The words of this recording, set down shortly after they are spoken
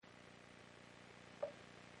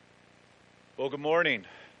Well, good morning.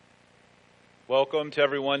 Welcome to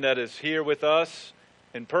everyone that is here with us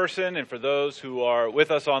in person, and for those who are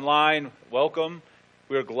with us online, welcome.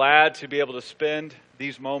 We are glad to be able to spend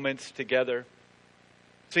these moments together,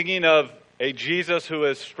 singing of a Jesus who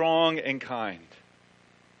is strong and kind.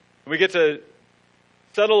 We get to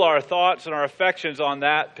settle our thoughts and our affections on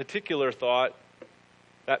that particular thought,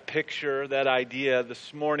 that picture, that idea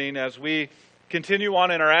this morning as we continue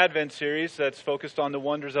on in our Advent series that's focused on the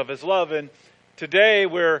wonders of His love. And today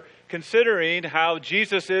we're considering how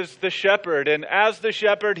Jesus is the shepherd, and as the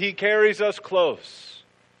shepherd, He carries us close.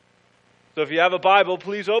 So if you have a Bible,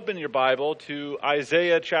 please open your Bible to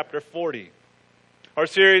Isaiah chapter 40. Our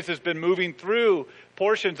series has been moving through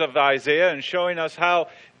portions of Isaiah and showing us how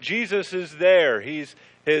Jesus is there.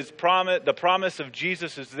 The promise of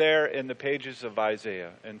Jesus is there in the pages of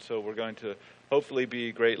Isaiah. And so we're going to hopefully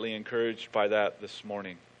be greatly encouraged by that this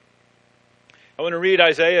morning. I want to read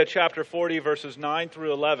Isaiah chapter 40, verses 9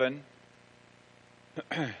 through 11,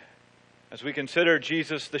 as we consider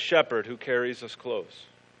Jesus the shepherd who carries us close.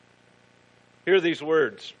 Hear these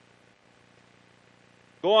words.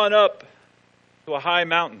 Go on up to a high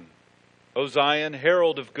mountain, O Zion,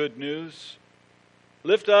 herald of good news.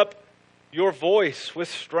 Lift up your voice with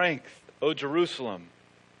strength, O Jerusalem,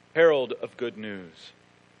 herald of good news.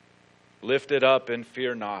 Lift it up and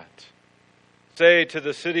fear not. Say to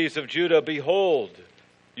the cities of Judah, behold,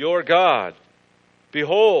 your God.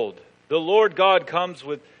 Behold, the Lord God comes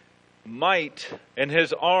with might, and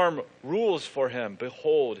His arm rules for Him.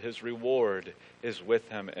 Behold, His reward is with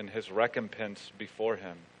Him, and His recompense before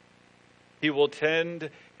Him. He will tend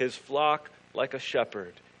His flock like a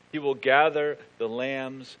shepherd. He will gather the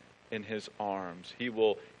lambs in His arms. He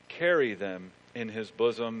will carry them in His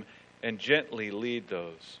bosom and gently lead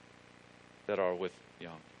those that are with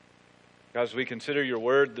young. God, as we consider your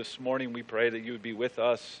word this morning, we pray that you would be with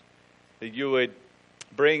us, that you would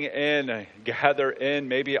bring in, gather in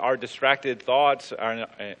maybe our distracted thoughts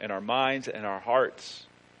in our minds and our hearts.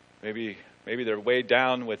 Maybe they're weighed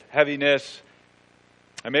down with heaviness,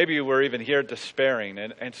 and maybe we're even here despairing.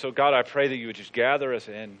 And so, God, I pray that you would just gather us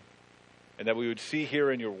in, and that we would see here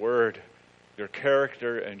in your word your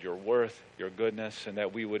character and your worth, your goodness, and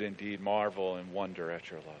that we would indeed marvel and wonder at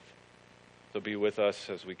your love. So be with us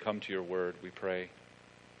as we come to your word, we pray.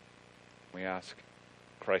 We ask in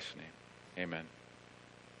Christ's name. Amen.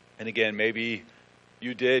 And again, maybe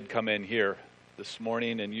you did come in here this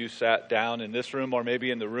morning and you sat down in this room, or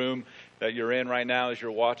maybe in the room that you're in right now as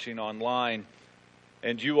you're watching online,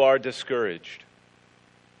 and you are discouraged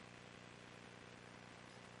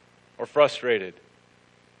or frustrated,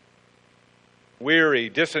 weary,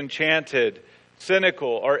 disenchanted, cynical,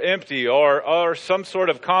 or empty, or some sort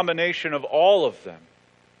of combination of all of them.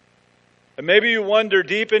 And maybe you wonder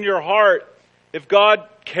deep in your heart if God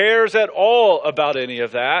cares at all about any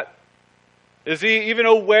of that. Is He even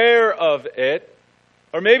aware of it?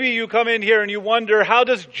 Or maybe you come in here and you wonder, how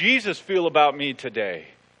does Jesus feel about me today,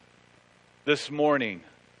 this morning,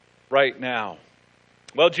 right now?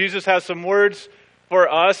 Well, Jesus has some words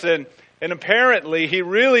for us, and apparently He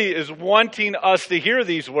really is wanting us to hear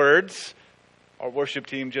these words. Our worship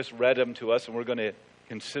team just read them to us, and we're going to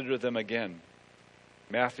consider them again.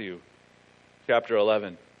 Matthew chapter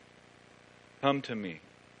 11. Come to me,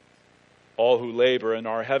 all who labor and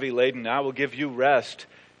are heavy laden, I will give you rest.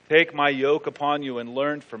 Take my yoke upon you and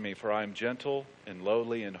learn from me, for I am gentle and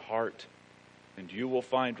lowly in heart, and you will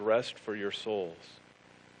find rest for your souls.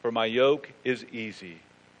 For my yoke is easy,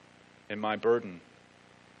 and my burden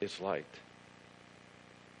is light.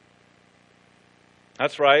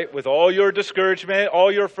 That's right. With all your discouragement,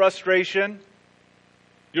 all your frustration,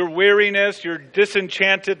 your weariness, your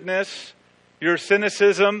disenchantedness, your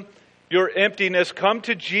cynicism, your emptiness, come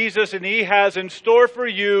to Jesus, and He has in store for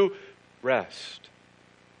you rest.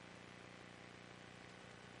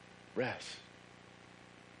 Rest.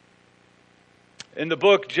 In the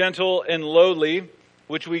book Gentle and Lowly,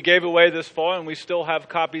 which we gave away this fall and we still have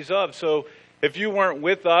copies of. So if you weren't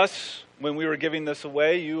with us when we were giving this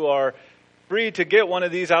away, you are free to get one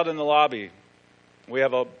of these out in the lobby. We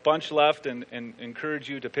have a bunch left, and encourage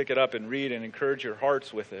you to pick it up and read and encourage your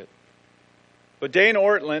hearts with it. But Dane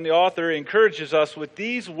Ortland, the author, encourages us with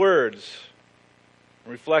these words,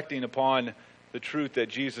 reflecting upon the truth that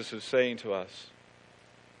Jesus is saying to us.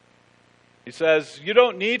 He says, you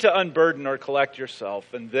don't need to unburden or collect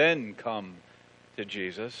yourself and then come to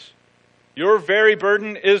Jesus. Your very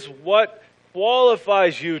burden is what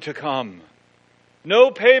qualifies you to come.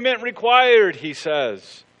 No payment required, He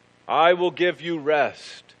says. I will give you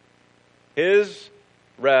rest. His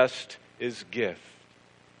rest is gift,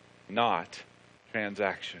 not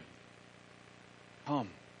transaction. Come.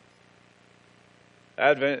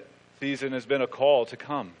 Advent season has been a call to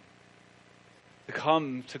come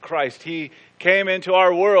to Christ. He came into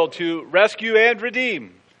our world to rescue and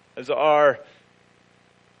redeem, as our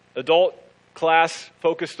adult class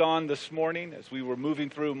focused on this morning as we were moving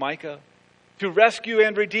through Micah, to rescue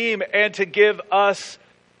and redeem and to give us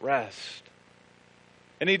rest.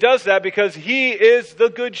 And he does that because he is the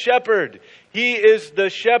good shepherd. He is the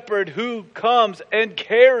shepherd who comes and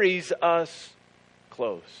carries us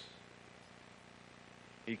close.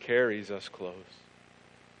 He carries us close.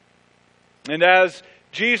 And as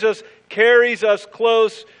Jesus carries us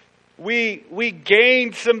close, we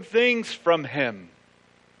gain some things from him.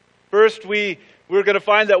 First, we're going to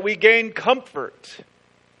find that we gain comfort.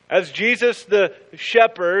 As Jesus, the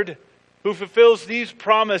shepherd who fulfills these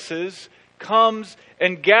promises, comes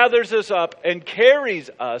and gathers us up and carries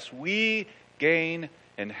us, we gain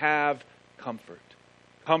and have comfort.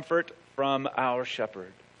 Comfort from our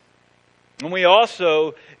shepherd. And we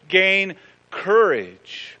also gain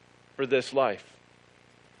courage for this life.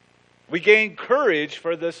 We gain courage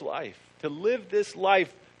for this life, to live this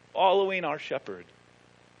life following our shepherd.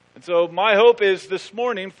 And so my hope is this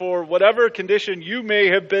morning, for whatever condition you may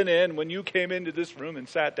have been in when you came into this room and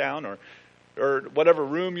sat down, or whatever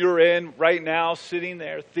room you're in right now, sitting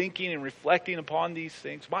there thinking and reflecting upon these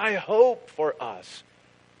things, my hope for us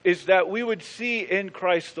is that we would see in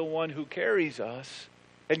Christ the one who carries us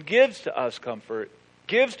and gives to us comfort,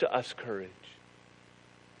 gives to us courage.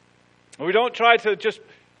 And we don't try to just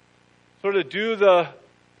sort of do the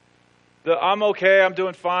I'm okay, I'm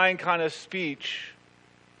doing fine kind of speech.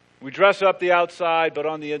 We dress up the outside, but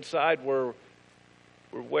on the inside we're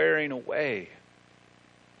wearing away.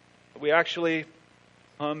 We actually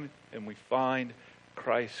come and we find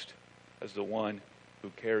Christ as the one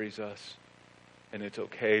who carries us. And it's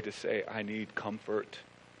okay to say, I need comfort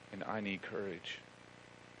and I need courage.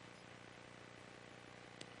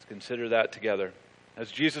 Let's consider that together.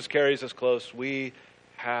 As Jesus carries us close, we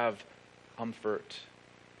have comfort.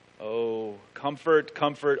 Oh, comfort,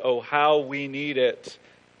 comfort. Oh, how we need it.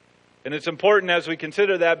 And it's important as we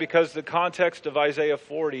consider that because the context of Isaiah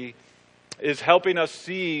 40 is helping us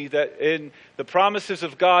see that in the promises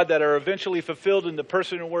of God that are eventually fulfilled in the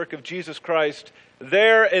person and work of Jesus Christ,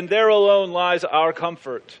 there and there alone lies our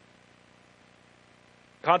comfort.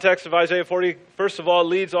 Context of Isaiah 40, first of all,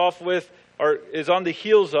 leads off with, or is on the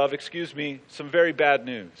heels of, some very bad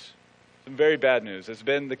news. Some very bad news. It's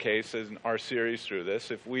been the case in our series through this.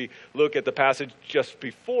 If we look at the passage just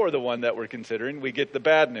before the one that we're considering, we get the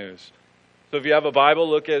bad news. So if you have a Bible,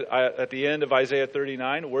 look at the end of Isaiah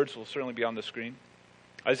 39. The words will certainly be on the screen.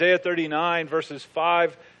 Isaiah 39, verses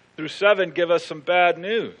 5 through 7 give us some bad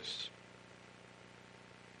news.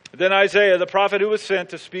 Then Isaiah, the prophet who was sent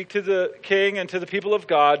to speak to the king and to the people of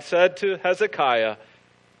God, said to Hezekiah,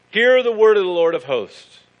 "Hear the word of the Lord of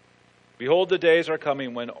hosts. Behold, the days are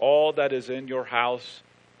coming when all that is in your house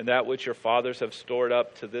and that which your fathers have stored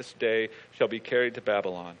up to this day shall be carried to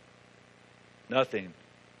Babylon. Nothing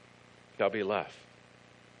shall be left,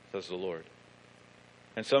 says the Lord.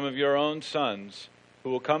 And some of your own sons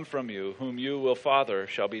who will come from you, whom you will father,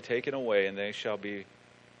 shall be taken away, and they shall be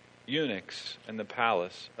eunuchs in the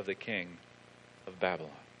palace of the king of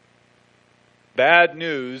Babylon." Bad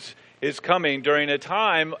news is coming during a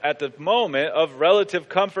time at the moment of relative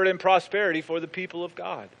comfort and prosperity for the people of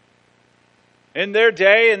God. In their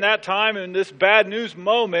day, in that time, in this bad news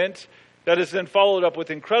moment that is then followed up with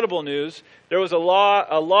incredible news, there was a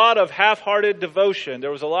lot of half-hearted devotion.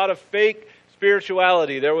 There was a lot of fake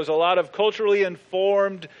spirituality. There was a lot of culturally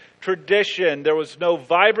informed tradition. There was no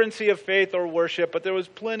vibrancy of faith or worship, but there was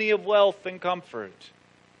plenty of wealth and comfort.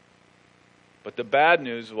 But the bad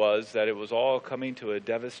news was that it was all coming to a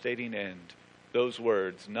devastating end. Those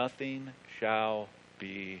words, nothing shall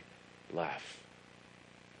be left.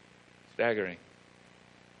 Staggering.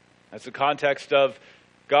 That's the context of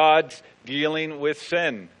God's dealing with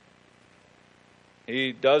sin.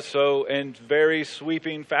 He does so in very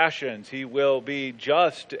sweeping fashions. He will be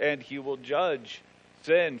just and he will judge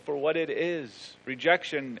sin for what it is.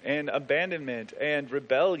 Rejection and abandonment and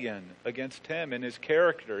rebellion against him and his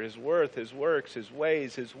character, his worth, his works, his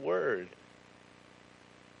ways, his word.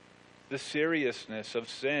 The seriousness of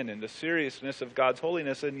sin and the seriousness of God's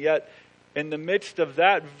holiness. And yet, in the midst of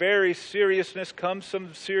that very seriousness comes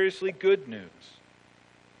some seriously good news.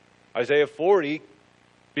 Isaiah 40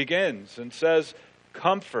 begins and says,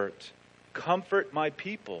 "Comfort, comfort my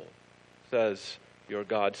people, says your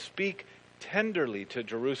God. Speak tenderly to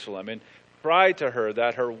Jerusalem and cry to her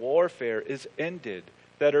that her warfare is ended,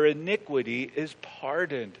 that her iniquity is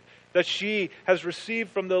pardoned, that she has received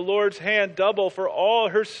from the Lord's hand double for all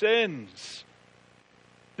her sins."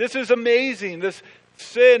 This is amazing. This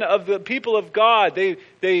sin of the people of God.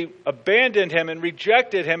 They abandoned him and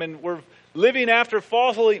rejected him and were living after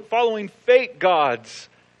following fake gods.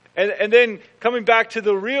 And then coming back to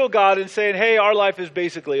the real God and saying, hey, our life is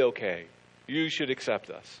basically okay. You should accept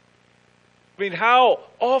us. I mean, how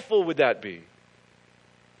awful would that be?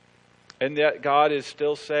 And yet God is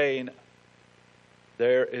still saying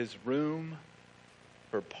there is room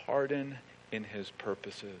for pardon in his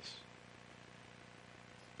purposes.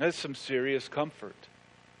 That's some serious comfort.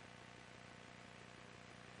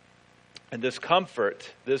 And this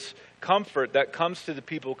comfort that comes to the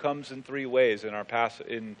people comes in three ways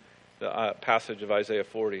in the passage of Isaiah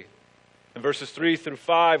 40. In verses 3 through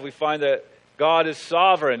 5, we find that God is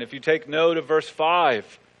sovereign. If you take note of verse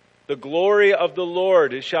 5, the glory of the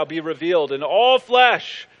Lord shall be revealed, and all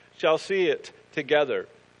flesh shall see it together.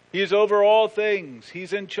 He is over all things.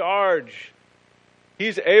 He's in charge.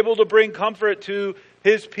 He's able to bring comfort to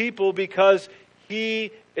his people because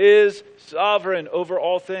he is sovereign over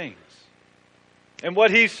all things. And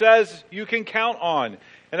what he says, you can count on.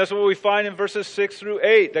 And that's what we find in verses 6 through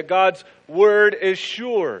 8, that God's word is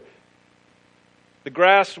sure.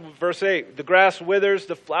 Verse 8, the grass withers,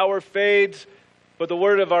 the flower fades, but the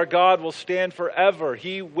word of our God will stand forever.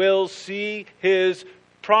 He will see his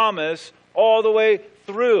promise all the way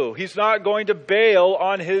through. He's not going to bail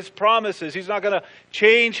on his promises. He's not going to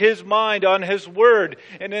change his mind on his word.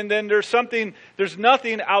 And then there's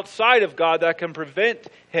nothing outside of God that can prevent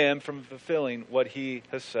him from fulfilling what he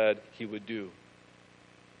has said he would do.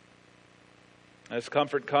 This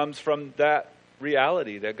comfort comes from that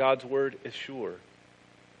reality that God's word is sure.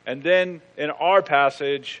 And then in our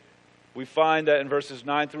passage, we find that in verses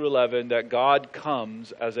 9 through 11 that God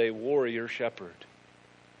comes as a warrior shepherd.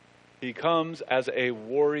 He comes as a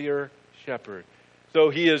warrior shepherd. So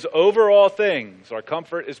he is over all things. Our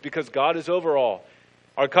comfort is because God is over all.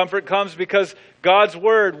 Our comfort comes because God's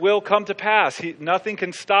word will come to pass. Nothing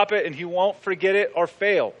can stop it, and he won't forget it or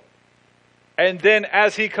fail. And then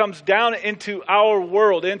as he comes down into our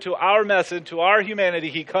world, into our mess, into our humanity,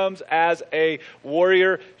 he comes as a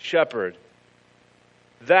warrior shepherd.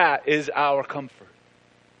 That is our comfort.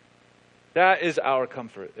 That is our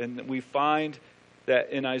comfort. And we find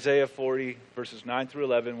that in Isaiah 40, verses 9 through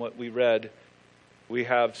 11, what we read, we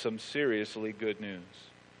have some seriously good news.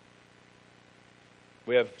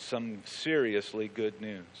 We have some seriously good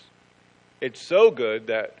news. It's so good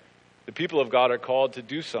that the people of God are called to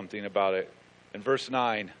do something about it. In verse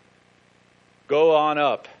 9, go on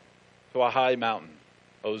up to a high mountain,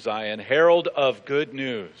 O Zion, herald of good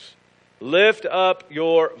news. Lift up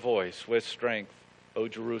your voice with strength, O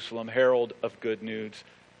Jerusalem, herald of good news.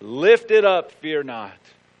 Lift it up, fear not.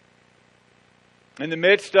 In the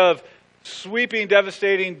midst of sweeping,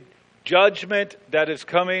 devastating judgment that is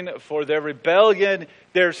coming for their rebellion,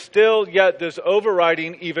 there's still yet this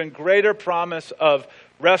overriding, even greater promise of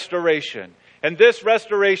restoration. And this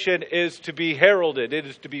restoration is to be heralded. It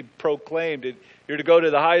is to be proclaimed. You're to go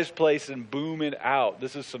to the highest place and boom it out.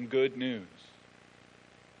 This is some good news.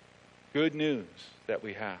 Good news that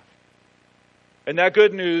we have. And that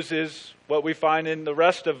good news is what we find in the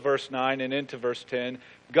rest of verse 9 and into verse 10.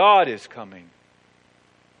 God is coming.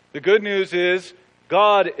 The good news is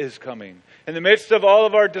God is coming. In the midst of all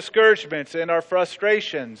of our discouragements and our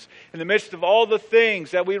frustrations, in the midst of all the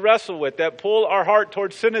things that we wrestle with that pull our heart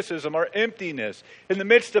towards cynicism or emptiness, in the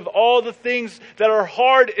midst of all the things that are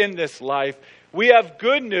hard in this life, we have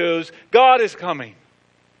good news. God is coming.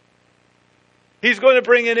 He's going to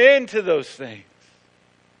bring an end to those things.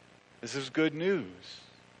 This is good news.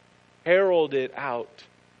 Herald it out.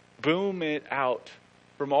 Boom it out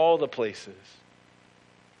from all the places.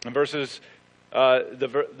 In verses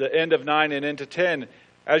the end of 9 and into 10,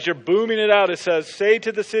 as you're booming it out, it says, say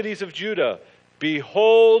to the cities of Judah,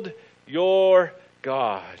 behold your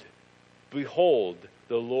God. Behold,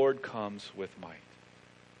 the Lord comes with might.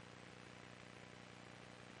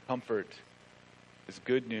 Comfort is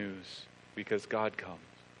good news because God comes.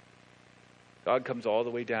 God comes all the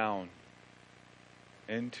way down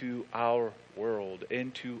into our world,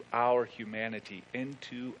 into our humanity,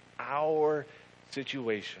 into our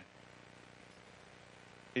situation.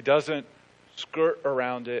 He doesn't skirt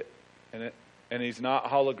around it, and he's not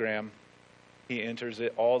hologram. He enters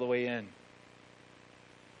it all the way in.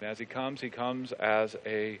 And as he comes as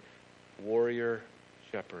a warrior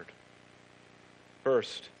shepherd.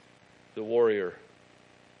 First, the warrior.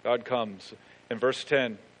 God comes. In verse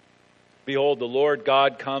 10, behold, the Lord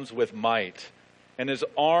God comes with might, and his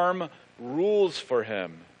arm rules for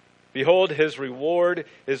him. Behold, his reward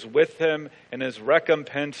is with him, and his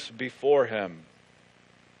recompense before him.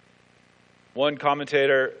 One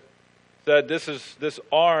commentator said this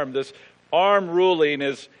arm, this arm ruling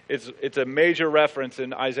it's a major reference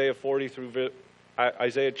in Isaiah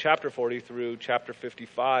chapter 40 through chapter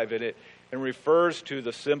 55, and it refers to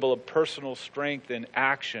the symbol of personal strength in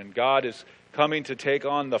action. God is coming to take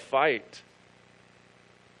on the fight.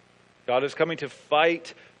 God is coming to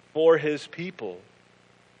fight for his people.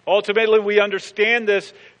 Ultimately, we understand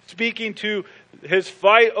this speaking to his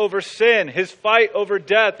fight over sin, his fight over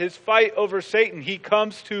death, his fight over Satan. He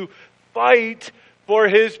comes to fight for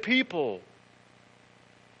his people.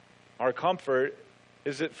 Our comfort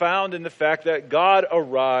is it found in the fact that God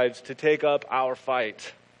arrives to take up our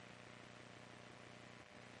fight.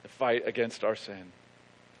 The fight against our sin,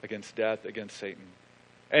 against death, against Satan.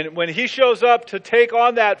 And when he shows up to take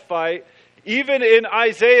on that fight, even in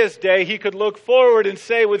Isaiah's day, he could look forward and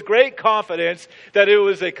say with great confidence that it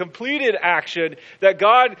was a completed action, that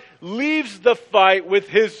God leaves the fight with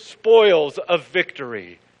his spoils of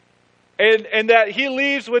victory. And that he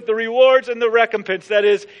leaves with the rewards and the recompense. That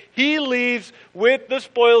is, he leaves with the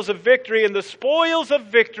spoils of victory. And the spoils of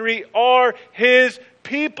victory are his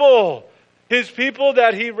people. His people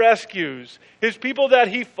that he rescues. His people that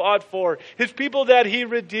he fought for. His people that he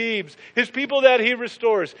redeems. His people that he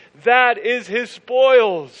restores. That is his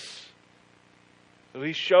spoils. So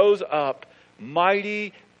he shows up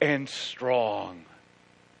mighty and strong.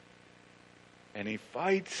 And he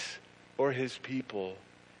fights for his people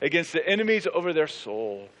against the enemies over their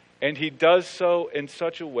soul. And he does so in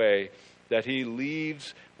such a way that he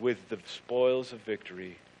leaves with the spoils of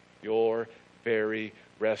victory, your very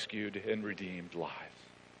rescued and redeemed lives.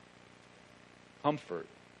 Comfort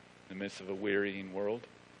in the midst of a wearying world.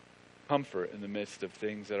 Comfort in the midst of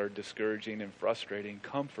things that are discouraging and frustrating.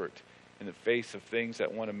 Comfort in the face of things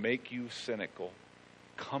that want to make you cynical.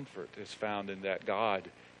 Comfort is found in that God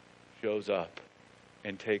shows up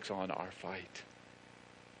and takes on our fight.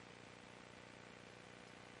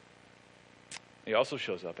 He also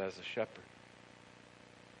shows up as a shepherd.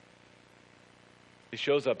 He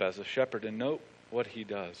shows up as a shepherd, and note what he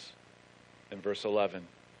does in verse 11.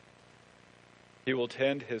 He will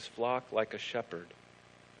tend his flock like a shepherd.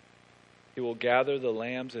 He will gather the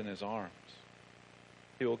lambs in his arms.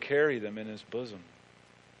 He will carry them in his bosom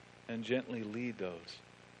and gently lead those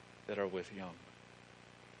that are with young.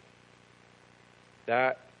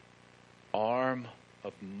 That arm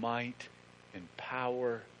of might and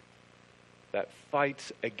power that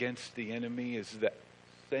fights against the enemy is that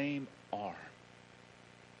same arm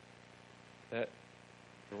that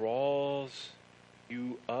draws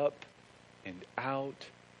you up and out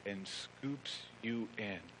and scoops you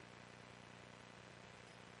in.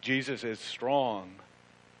 Jesus is strong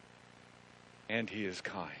and he is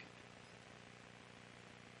kind.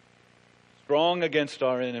 Strong against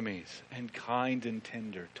our enemies and kind and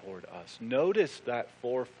tender toward us. Notice that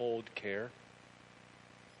fourfold care.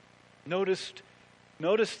 Notice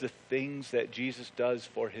the things that Jesus does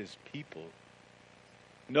for his people.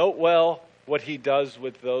 Note well what he does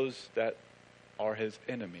with those that are his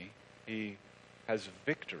enemy. He has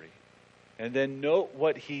victory. And then note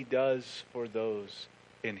what he does for those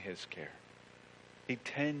in his care. He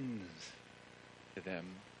tends to them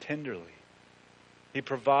tenderly. He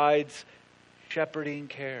provides shepherding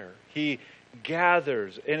care. He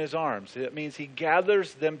gathers in his arms. That means he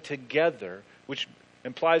gathers them together, which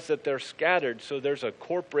implies that they're scattered, so there's a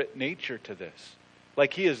corporate nature to this.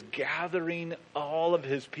 Like he is gathering all of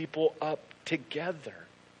his people up together.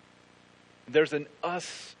 There's an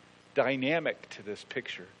us dynamic to this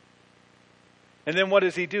picture. And then what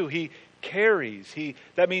does he do? He carries.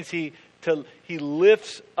 That means he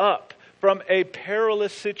lifts up from a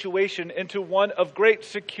perilous situation into one of great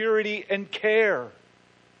security and care.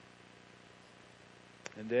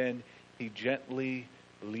 And then he gently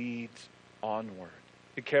leads onward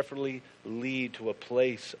to carefully lead to a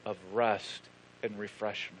place of rest and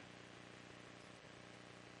refreshment.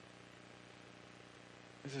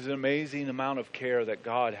 This is an amazing amount of care that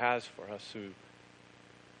God has for us through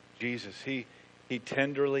Jesus. He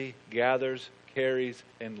tenderly gathers, carries,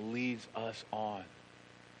 and leads us on.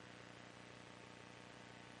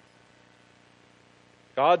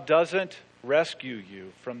 God doesn't rescue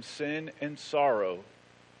you from sin and sorrow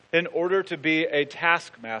in order to be a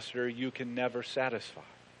taskmaster you can never satisfy.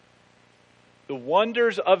 The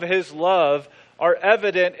wonders of his love are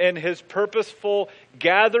evident in his purposeful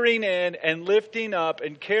gathering in and lifting up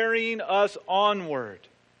and carrying us onward.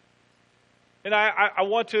 And I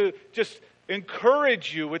want to just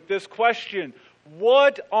encourage you with this question.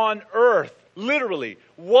 What on earth, literally,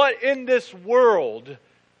 what in this world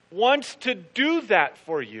wants to do that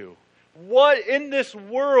for you? What in this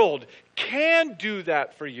world can do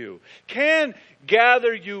that for you? Can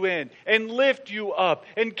gather you in and lift you up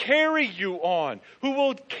and carry you on? Who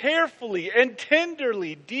will carefully and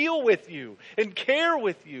tenderly deal with you and care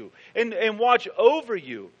with you and watch over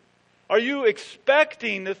you? Are you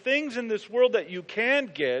expecting the things in this world that you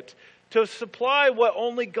can get to supply what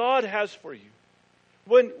only God has for you?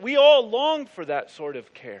 When we all long for that sort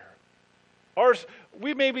of care.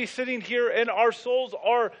 We may be sitting here and our souls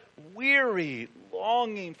are weary,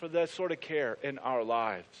 longing for that sort of care in our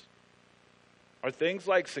lives. Are things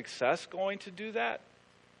like success going to do that?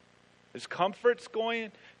 Is comforts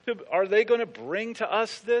are they going to bring to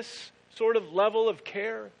us this sort of level of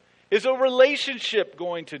care? Is a relationship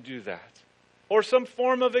going to do that? Or some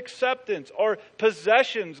form of acceptance? Or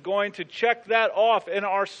possessions going to check that off in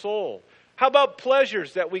our soul? How about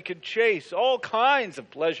pleasures that we could chase? All kinds of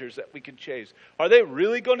pleasures that we could chase. Are they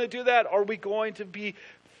really going to do that? Are we going to be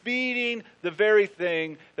feeding the very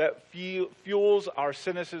thing that fuels our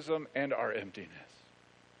cynicism and our emptiness?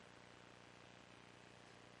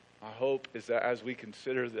 My hope is that as we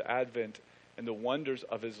consider the Advent and the wonders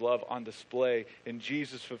of His love on display in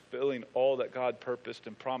Jesus fulfilling all that God purposed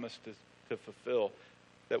and promised to fulfill,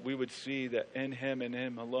 that we would see that in Him and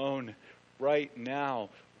Him alone, right now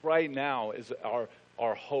is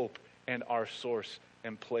our hope and our source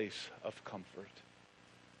and place of comfort.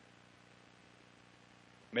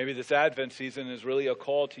 Maybe this Advent season is really a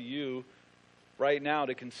call to you right now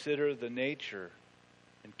to consider the nature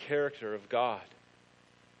and character of God.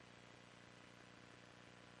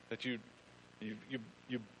 That you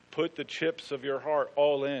put the chips of your heart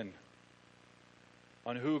all in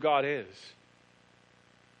on who God is,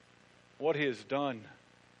 what He has done,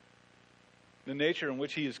 the nature in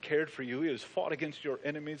which He has cared for you. He has fought against your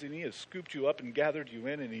enemies and He has scooped you up and gathered you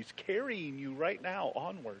in, and He's carrying you right now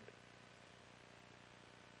onward.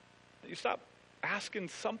 You stop asking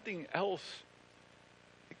something else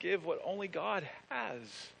to give what only God has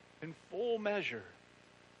in full measure.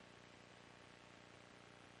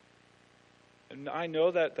 And I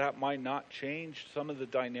know that might not change some of the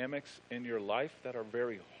dynamics in your life that are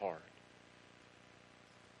very hard.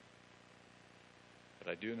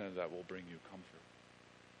 But I do know that will bring you comfort.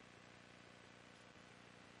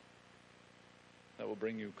 That will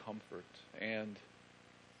bring you comfort. And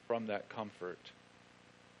from that comfort,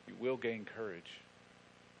 you will gain courage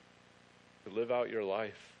to live out your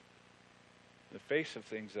life in the face of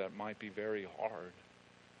things that might be very hard,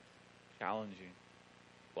 challenging,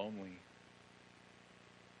 lonely,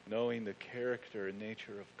 knowing the character and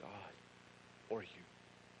nature of God for you.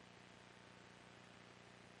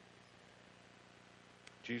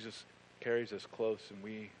 Jesus carries us close, and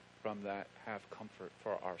we, from that, have comfort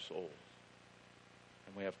for our souls.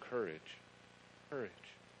 And we have courage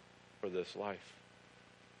for this life.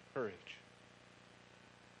 Courage.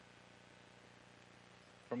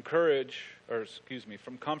 From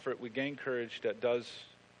comfort, we gain courage that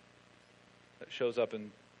shows up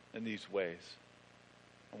in these ways.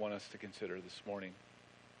 I want us to consider this morning.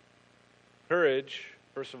 Courage,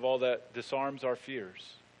 first of all, that disarms our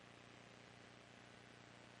fears.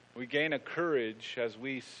 We gain a courage as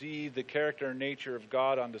we see the character and nature of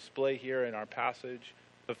God on display here in our passage,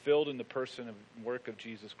 fulfilled in the person and work of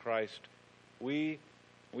Jesus Christ. We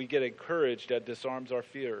get a courage that disarms our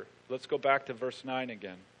fear. Let's go back to verse 9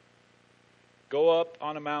 again. Go up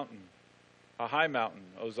on a mountain, a high mountain,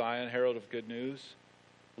 O Zion, herald of good news.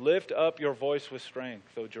 Lift up your voice with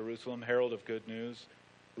strength, O Jerusalem, herald of good news.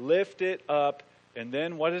 Lift it up, and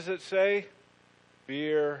then what does it say?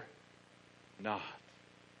 Fear not.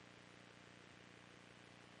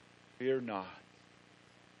 Fear not.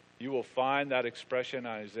 You will find that expression in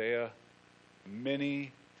Isaiah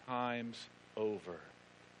many times over.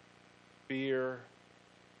 Fear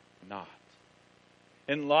not.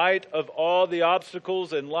 In light of all the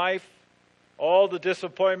obstacles in life, all the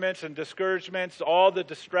disappointments and discouragements, all the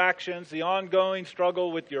distractions, the ongoing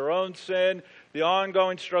struggle with your own sin, the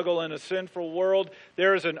ongoing struggle in a sinful world,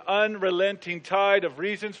 there is an unrelenting tide of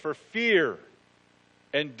reasons for fear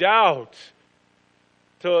and doubt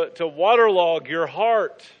to waterlog your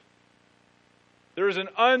heart. There is an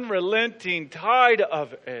unrelenting tide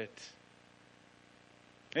of it.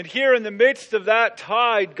 And here in the midst of that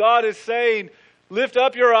tide, God is saying, lift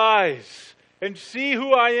up your eyes and see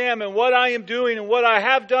who I am and what I am doing and what I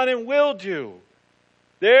have done and will do.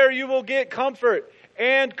 There you will get comfort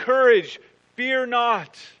and courage. Fear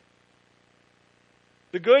not.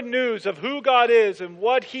 The good news of who God is and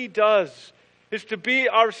what He does is to be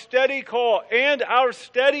our steady call and our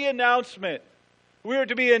steady announcement. We are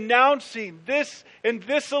to be announcing this and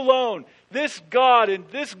this alone, This God and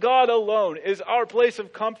this God alone is our place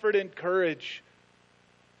of comfort and courage.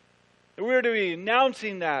 And we're to be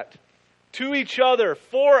announcing that to each other,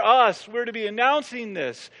 for us. We're to be announcing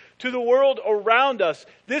this to the world around us.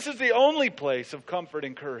 This is the only place of comfort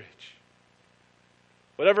and courage.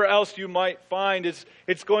 Whatever else you might find,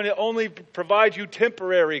 it's going to only provide you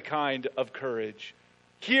temporary kind of courage.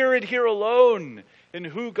 Here and here alone, in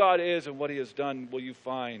who God is and what He has done, will you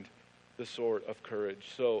find the sort of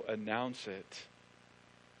courage. So announce it.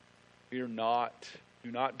 Fear not.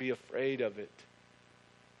 Do not be afraid of it.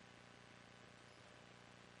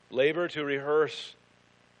 Labor to rehearse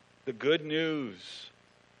the good news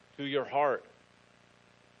to your heart.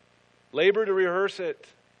 Labor to rehearse it.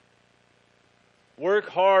 Work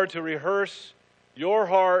hard to rehearse your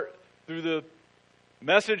heart through the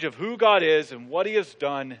message of who God is and what He has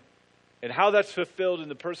done and how that's fulfilled in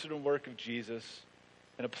the person and work of Jesus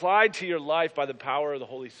and applied to your life by the power of the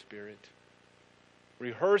Holy Spirit.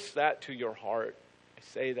 Rehearse that to your heart. I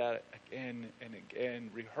say that again and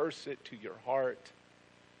again. Rehearse it to your heart.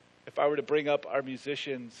 If I were to bring up our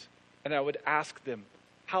musicians and I would ask them,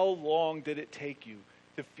 how long did it take you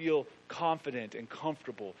to feel confident and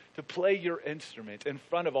comfortable to play your instrument in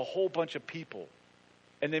front of a whole bunch of people?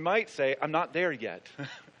 And they might say, I'm not there yet.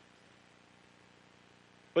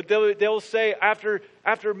 But they'll say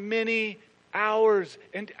after many hours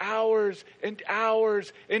and hours and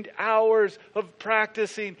hours and hours of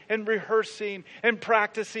practicing and rehearsing and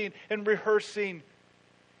practicing and rehearsing.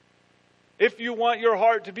 If you want your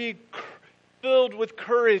heart to be filled with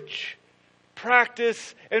courage,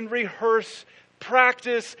 practice and rehearse.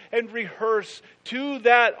 Practice and rehearse to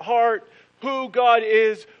that heart who God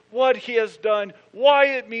is, what He has done, why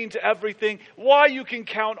it means everything, why you can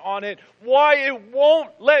count on it, why it won't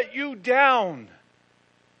let you down.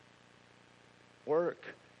 Work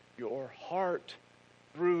your heart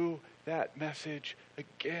through that message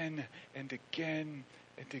again and again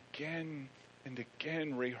and again and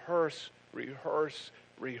again. Rehearse, rehearse,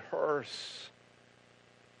 rehearse.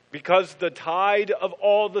 Because the tide of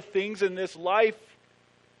all the things in this life,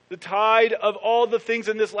 the tide of all the things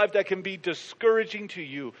in this life that can be discouraging to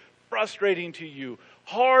you, frustrating to you,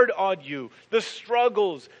 hard on you, the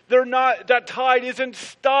struggles, that tide isn't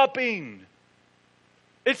stopping.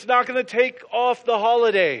 It's not going to take off the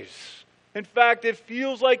holidays. In fact, it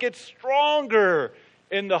feels like it's stronger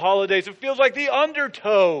in the holidays. It feels like the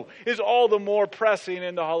undertow is all the more pressing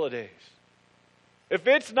in the holidays. If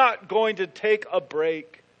it's not going to take a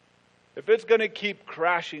break, if it's going to keep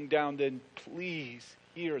crashing down, then please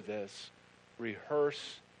hear this.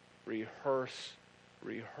 Rehearse, rehearse,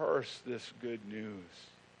 rehearse this good news.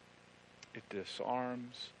 It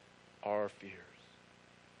disarms our fears.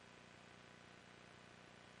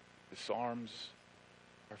 Disarms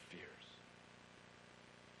our fears.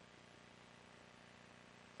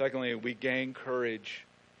 Secondly, we gain courage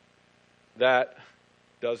that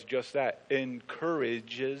does just that.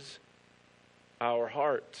 Encourages our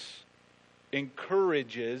hearts.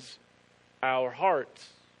 Encourages our hearts.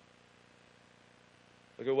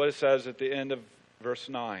 Look at what it says at the end of verse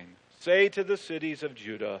 9. Say to the cities of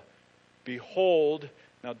Judah, behold,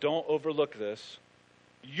 now don't overlook this,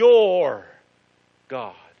 your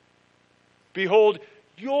God. Behold,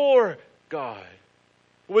 your God.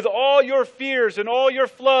 With all your fears and all your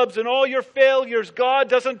flubs and all your failures, God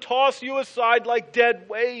doesn't toss you aside like dead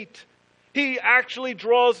weight. He actually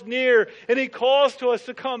draws near, and He calls to us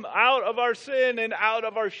to come out of our sin and out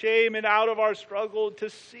of our shame and out of our struggle to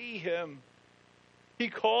see Him. He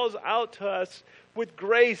calls out to us with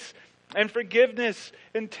grace and forgiveness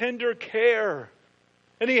and tender care.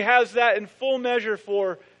 And He has that in full measure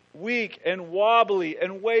for weak and wobbly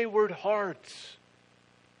and wayward hearts.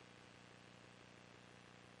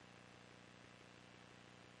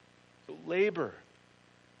 So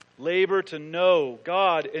labor to know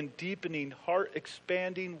God in deepening,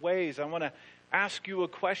 heart-expanding ways. I want to ask you a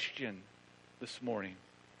question this morning.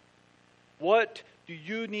 What do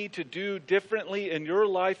you need to do differently in your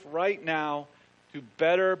life right now to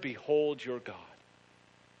better behold your God?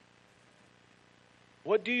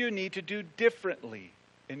 What do you need to do differently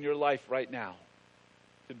in your life right now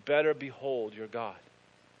to better behold your God?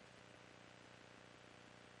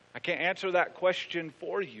 I can't answer that question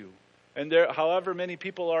for you. And there, however many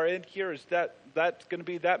people are in here, that's going to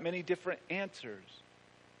be that many different answers.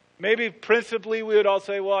 Maybe principally we would all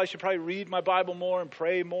say, well, I should probably read my Bible more and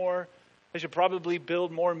pray more. I should probably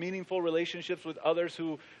build more meaningful relationships with others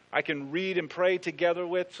who I can read and pray together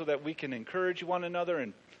with so that we can encourage one another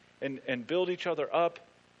and build each other up.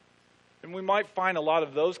 And we might find a lot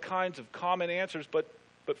of those kinds of common answers, but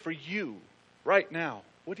for you, right now,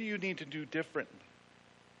 what do you need to do differently?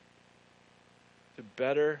 to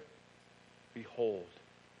better behold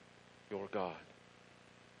your God.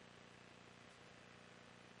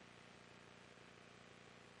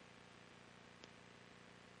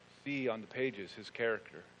 See on the pages his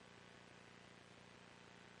character.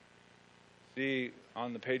 See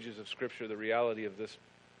on the pages of Scripture the reality of this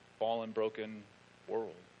fallen, broken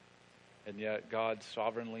world. And yet God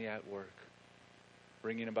sovereignly at work,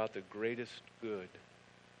 bringing about the greatest good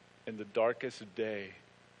in the darkest day.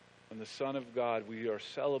 When the Son of God, we are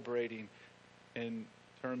celebrating in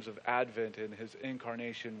terms of Advent, and his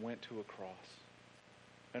incarnation went to a cross.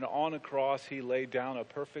 And on a cross he laid down a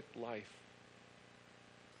perfect life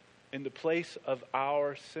in the place of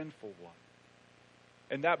our sinful one.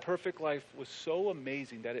 And that perfect life was so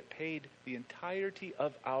amazing that it paid the entirety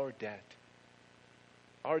of our debt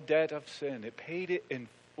of sin. It paid it in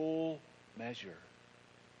full measure.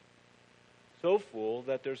 So full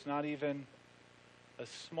that there's not even a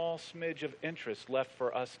small smidge of interest left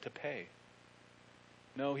for us to pay.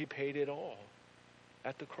 No, he paid it all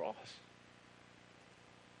at the cross.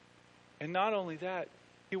 And not only that,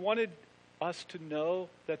 he wanted us to know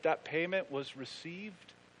that that payment was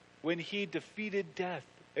received when he defeated death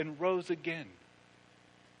and rose again.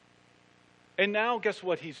 And now guess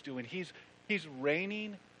what he's doing? He's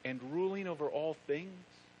reigning and ruling over all things.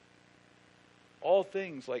 All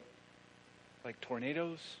things like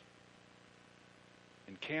tornadoes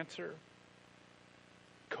and cancer,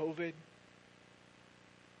 COVID,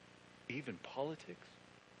 even politics.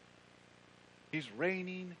 He's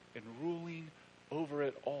reigning and ruling over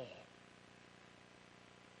it all.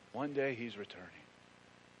 One day he's returning.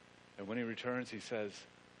 And when he returns, he says,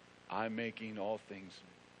 I'm making all things new.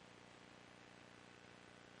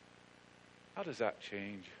 How does that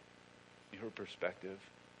change your perspective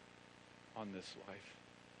on this life?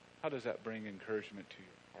 How does that bring encouragement to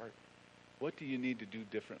your heart? What do you need to do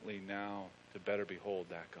differently now to better behold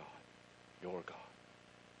that God, your God?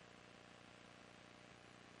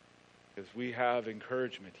 Because we have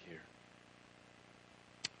encouragement here.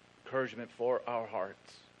 Encouragement for our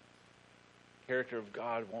hearts. The character of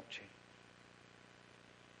God won't change.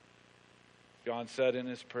 John said in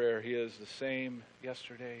his prayer, he is the same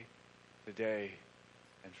yesterday, today,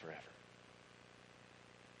 and forever.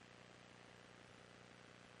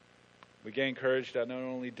 We gain courage that not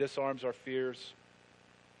only disarms our fears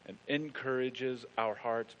and encourages our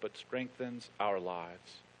hearts, but strengthens our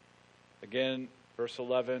lives. Again, verse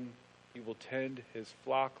 11, he will tend his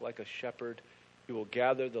flock like a shepherd. He will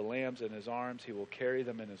gather the lambs in his arms. He will carry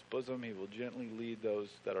them in his bosom. He will gently lead those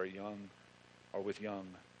that are young or with young.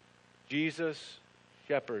 Jesus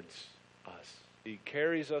shepherds us. He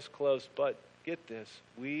carries us close, but get this,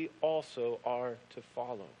 we also are to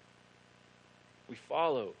follow. We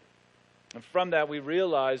follow. And from that we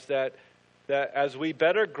realize that as we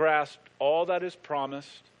better grasp all that is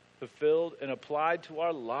promised, fulfilled, and applied to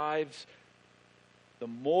our lives, the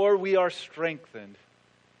more we are strengthened,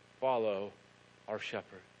 follow our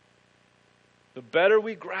shepherd. The better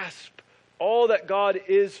we grasp all that God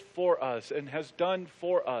is for us and has done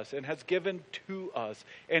for us and has given to us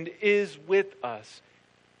and is with us,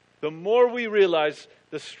 the more we realize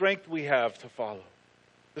the strength we have to follow.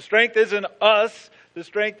 The strength isn't us. The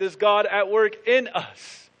strength is God at work in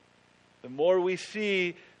us. The more we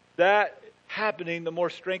see that happening, the more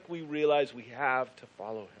strength we realize we have to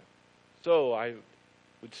follow him. So I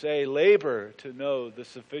would say labor to know the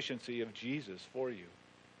sufficiency of Jesus for you.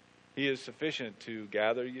 He is sufficient to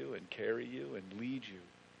gather you and carry you and lead you.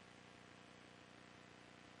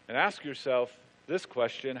 And ask yourself this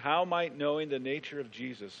question: how might knowing the nature of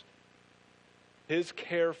Jesus, his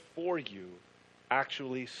care for you,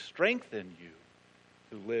 actually strengthen you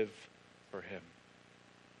to live for him?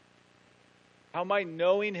 How might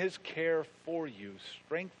knowing his care for you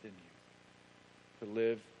strengthen you to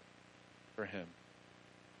live for him?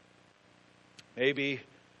 Maybe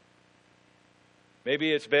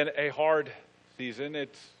it's been a hard season.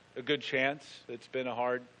 It's a good chance it's been a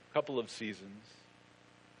hard couple of seasons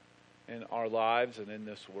in our lives and in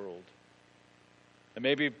this world. And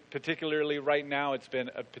maybe particularly right now, it's been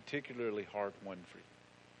a particularly hard one for you.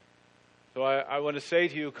 So I want to say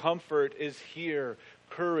to you, comfort is here.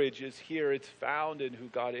 Courage is here. It's found in who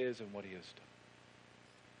God is and what he has done.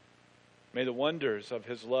 May the wonders of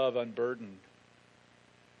his love unburden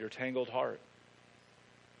your tangled heart.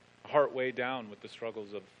 A heart weighed down with the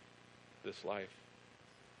struggles of this life.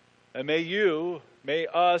 And may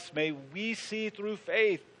we see through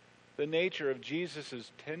faith the nature of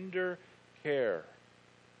Jesus' tender care.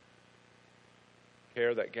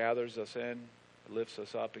 Care that gathers us in, lifts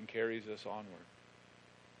us up, and carries us onward.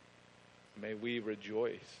 May we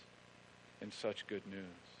rejoice in such good news.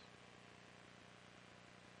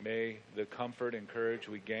 May the comfort and courage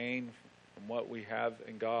we gain from what we have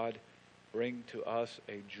in God bring to us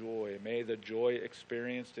a joy. May the joy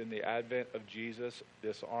experienced in the advent of Jesus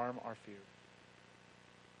disarm our fear,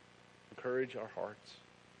 encourage our hearts,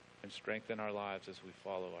 and strengthen our lives as we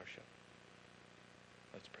follow our shepherd.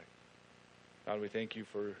 Let's pray. God, we thank you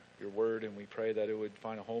for your word, and we pray that it would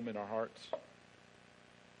find a home in our hearts.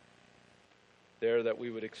 There that we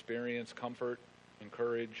would experience comfort and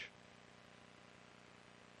courage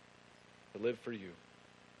to live for you,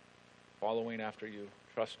 following after you,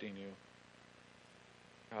 trusting you.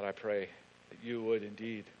 God, I pray that you would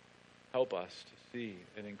indeed help us to see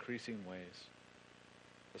in increasing ways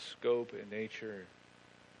the scope and nature,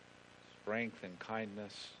 strength and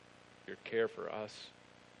kindness, your care for us.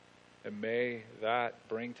 And may that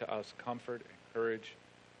bring to us comfort and courage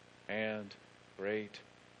and great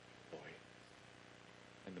joy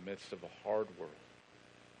in the midst of a hard world.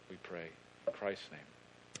 We pray in Christ's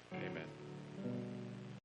name. Amen.